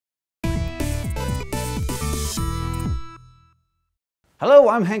Hello,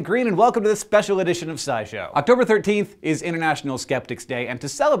 I'm Hank Green, and welcome to this special edition of SciShow. October 13th is International Skeptics Day, and to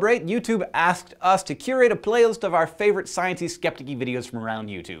celebrate, YouTube asked us to curate a playlist of our favorite sciencey, skeptic-y videos from around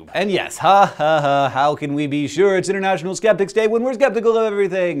YouTube. And yes, how can we be sure it's International Skeptics Day when we're skeptical of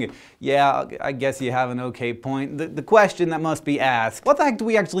everything? Yeah, I guess you have an okay point. The question that must be asked, what the heck do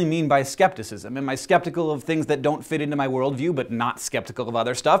we actually mean by skepticism? Am I skeptical of things that don't fit into my worldview, but not skeptical of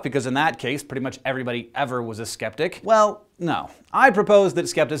other stuff? Because in that case, pretty much everybody ever was a skeptic. Well, no. I propose that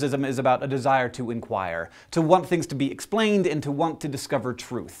skepticism is about a desire to inquire, to want things to be explained, and to want to discover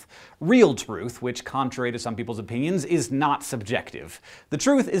truth. Real truth, which, contrary to some people's opinions, is not subjective. The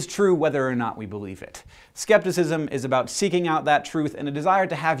truth is true whether or not we believe it. Skepticism is about seeking out that truth and a desire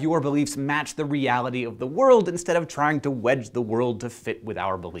to have your beliefs match the reality of the world instead of trying to wedge the world to fit with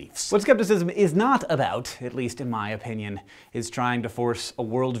our beliefs. What skepticism is not about, at least in my opinion, is trying to force a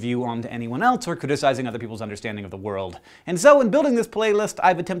worldview onto anyone else or criticizing other people's understanding of the world. And so, in building this playlist,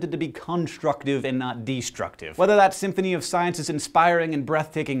 I've attempted to be constructive and not destructive. Whether that symphony of science's inspiring and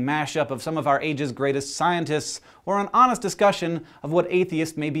breathtaking mashup of some of our age's greatest scientists, or an honest discussion of what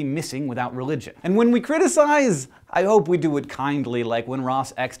atheists may be missing without religion. And when we criticize, I hope we do it kindly, like when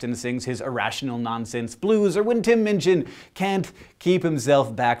Ross Exton sings his irrational nonsense blues, or when Tim Minchin can't keep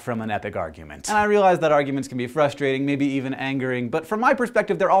himself back from an epic argument. And I realize that arguments can be frustrating, maybe even angering, but from my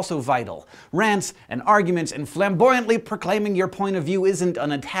perspective, they're also vital. Rants and arguments and flamboyantly proclaiming your point of view isn't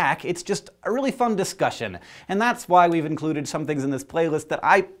an attack, it's just a really fun discussion. And that's why we've included some things in this playlist that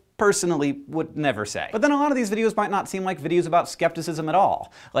I personally would never say. But then a lot of these videos might not seem like videos about skepticism at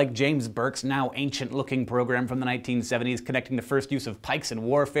all, like James Burke's now ancient-looking program from the 1970s connecting the first use of pikes in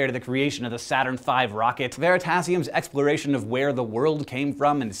warfare to the creation of the Saturn V rocket, Veritasium's exploration of where the world came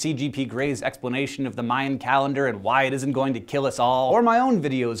from, and CGP Gray's explanation of the Mayan calendar and why it isn't going to kill us all, or my own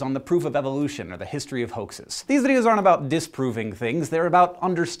videos on the proof of evolution or the history of hoaxes. These videos aren't about disproving things, they're about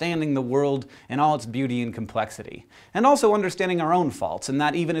understanding the world in all its beauty and complexity, and also understanding our own faults, and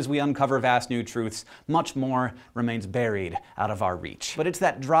that even as we uncover vast new truths, much more remains buried out of our reach. But it's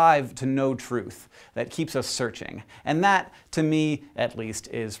that drive to know truth that keeps us searching. And that, to me at least,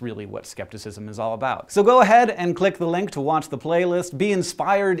 is really what skepticism is all about. So go ahead and click the link to watch the playlist, be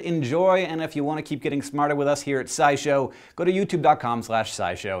inspired, enjoy, and if you want to keep getting smarter with us here at SciShow, go to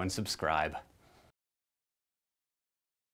youtube.com/SciShow and subscribe.